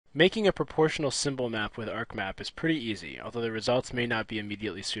Making a proportional symbol map with ArcMap is pretty easy, although the results may not be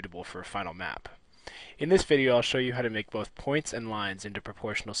immediately suitable for a final map. In this video, I'll show you how to make both points and lines into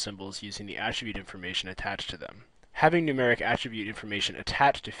proportional symbols using the attribute information attached to them. Having numeric attribute information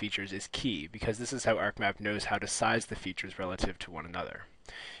attached to features is key because this is how ArcMap knows how to size the features relative to one another.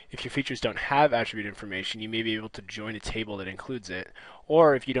 If your features don't have attribute information, you may be able to join a table that includes it,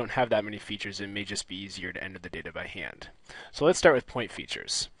 or if you don't have that many features, it may just be easier to enter the data by hand. So let's start with point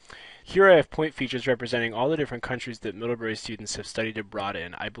features. Here I have point features representing all the different countries that Middlebury students have studied abroad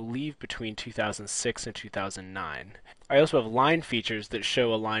in, I believe between 2006 and 2009. I also have line features that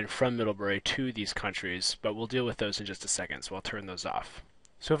show a line from Middlebury to these countries, but we'll deal with those in just a second, so I'll turn those off.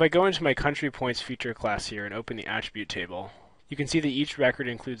 So if I go into my country points feature class here and open the attribute table, you can see that each record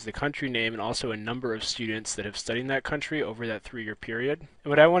includes the country name and also a number of students that have studied in that country over that 3-year period. And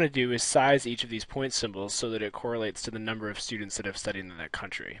what I want to do is size each of these point symbols so that it correlates to the number of students that have studied in that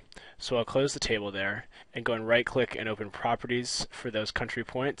country. So I'll close the table there and go and right click and open properties for those country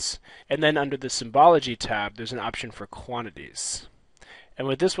points. And then under the symbology tab, there's an option for quantities. And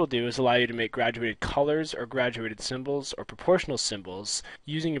what this will do is allow you to make graduated colors or graduated symbols or proportional symbols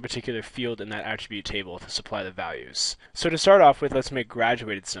using a particular field in that attribute table to supply the values. So to start off with, let's make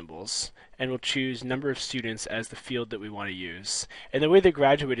graduated symbols, and we'll choose number of students as the field that we want to use. And the way that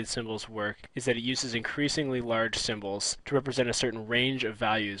graduated symbols work is that it uses increasingly large symbols to represent a certain range of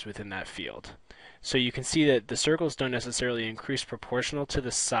values within that field. So you can see that the circles don't necessarily increase proportional to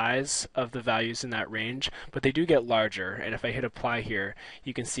the size of the values in that range, but they do get larger. And if I hit apply here,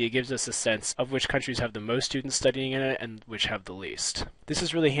 you can see it gives us a sense of which countries have the most students studying in it and which have the least. This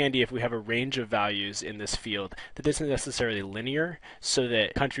is really handy if we have a range of values in this field that isn't necessarily linear, so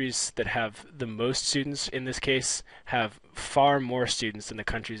that countries that have the most students in this case have far more students than the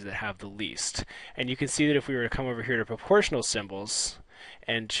countries that have the least. And you can see that if we were to come over here to proportional symbols,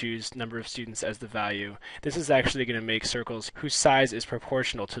 and choose number of students as the value, this is actually going to make circles whose size is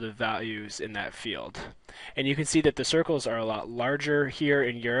proportional to the values in that field. And you can see that the circles are a lot larger here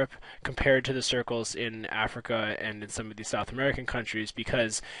in Europe compared to the circles in Africa and in some of the South American countries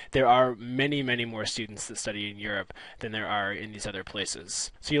because there are many, many more students that study in Europe than there are in these other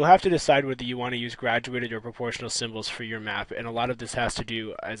places. So you'll have to decide whether you want to use graduated or proportional symbols for your map, and a lot of this has to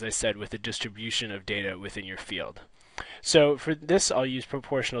do, as I said, with the distribution of data within your field. So for this, I'll use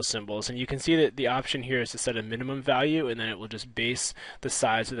proportional symbols, and you can see that the option here is to set a minimum value, and then it will just base the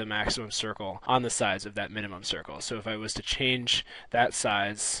size of the maximum circle on the size of that minimum circle. So if I was to change that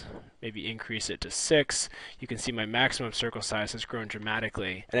size, maybe increase it to 6, you can see my maximum circle size has grown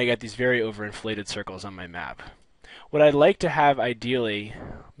dramatically, and I got these very overinflated circles on my map. What I'd like to have ideally,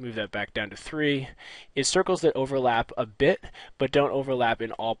 move that back down to 3, is circles that overlap a bit, but don't overlap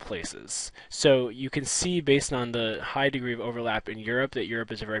in all places. So you can see based on the high degree of overlap in Europe that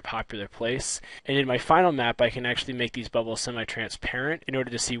Europe is a very popular place. And in my final map, I can actually make these bubbles semi-transparent in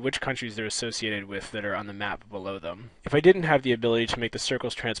order to see which countries they're associated with that are on the map below them. If I didn't have the ability to make the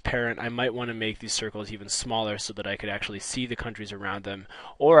circles transparent, I might want to make these circles even smaller so that I could actually see the countries around them,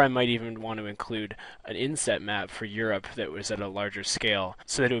 or I might even want to include an inset map for Europe that was at a larger scale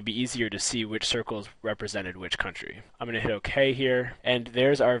so that it would be easier to see which circles represented which country. I'm going to hit OK here, and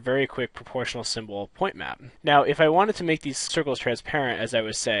there's our very quick proportional symbol point map. Now, if I wanted to make these circles transparent, as I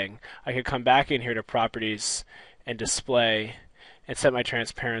was saying, I could come back in here to Properties and Display and set my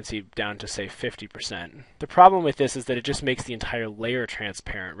transparency down to, say, 50%. The problem with this is that it just makes the entire layer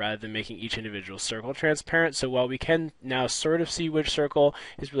transparent rather than making each individual circle transparent. So while we can now sort of see which circle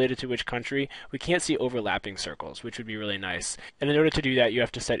is related to which country, we can't see overlapping circles, which would be really nice. And in order to do that, you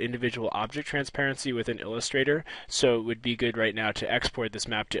have to set individual object transparency within Illustrator. So it would be good right now to export this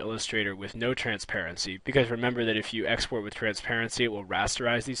map to Illustrator with no transparency, because remember that if you export with transparency, it will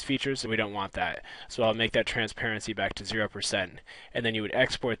rasterize these features, and we don't want that. So I'll make that transparency back to 0%. And then you would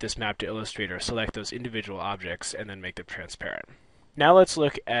export this map to Illustrator, select those individual objects, and then make them transparent. Now let's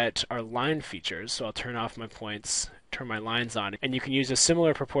look at our line features. So I'll turn off my points, turn my lines on, and you can use a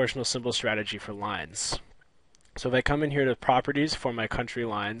similar proportional symbol strategy for lines. So if I come in here to Properties for my country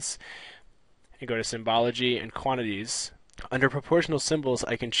lines, and go to Symbology and Quantities, under proportional symbols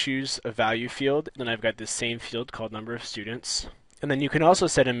I can choose a value field, then I've got this same field called number of students. And then you can also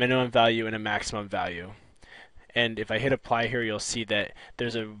set a minimum value and a maximum value. And if I hit apply here, you'll see that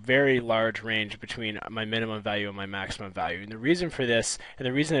there's a very large range between my minimum value and my maximum value. And the reason for this, and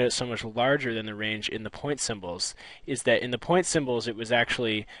the reason that it's so much larger than the range in the point symbols, is that in the point symbols it was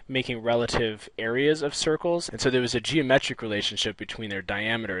actually making relative areas of circles, and so there was a geometric relationship between their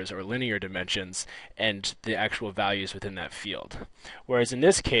diameters or linear dimensions and the actual values within that field. Whereas in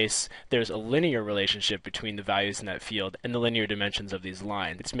this case, there's a linear relationship between the values in that field and the linear dimensions of these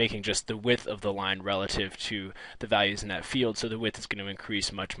lines. It's making just the width of the line relative to the values in that field, so the width is going to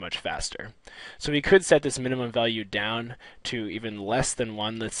increase much, much faster. So we could set this minimum value down to even less than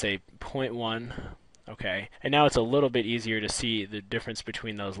 1, let's say 0.1. Okay, and now it's a little bit easier to see the difference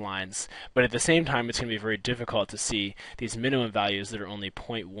between those lines, but at the same time it's going to be very difficult to see these minimum values that are only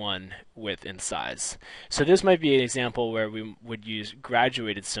 0.1 width in size. So this might be an example where we would use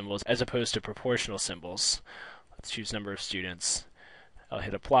graduated symbols as opposed to proportional symbols. Let's choose number of students. I'll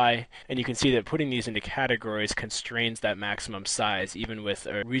hit apply, and you can see that putting these into categories constrains that maximum size even with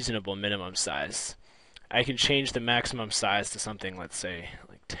a reasonable minimum size. I can change the maximum size to something, let's say,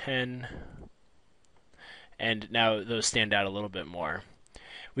 like 10. And now those stand out a little bit more.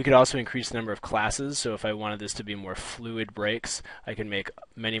 We could also increase the number of classes, so if I wanted this to be more fluid breaks, I can make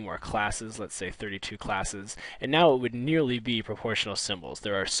many more classes, let's say 32 classes, and now it would nearly be proportional symbols.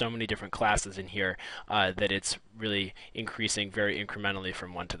 There are so many different classes in here that it's really increasing very incrementally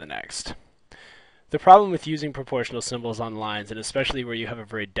from one to the next. The problem with using proportional symbols on lines, and especially where you have a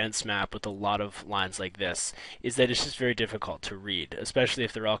very dense map with a lot of lines like this, is that it's just very difficult to read, especially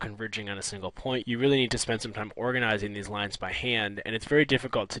if they're all converging on a single point. You really need to spend some time organizing these lines by hand, and it's very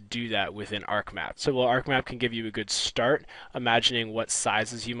difficult to do that within ArcMap. So while ArcMap can give you a good start, imagining what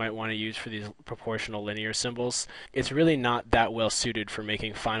sizes you might want to use for these proportional linear symbols, it's really not that well suited for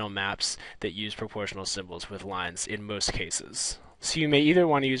making final maps that use proportional symbols with lines in most cases. So you may either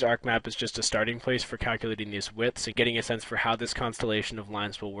want to use ArcMap as just a starting place for calculating these widths and getting a sense for how this constellation of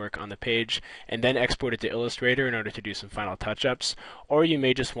lines will work on the page, and then export it to Illustrator in order to do some final touch-ups, or you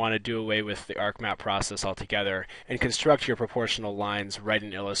may just want to do away with the ArcMap process altogether and construct your proportional lines right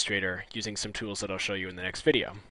in Illustrator using some tools that I'll show you in the next video.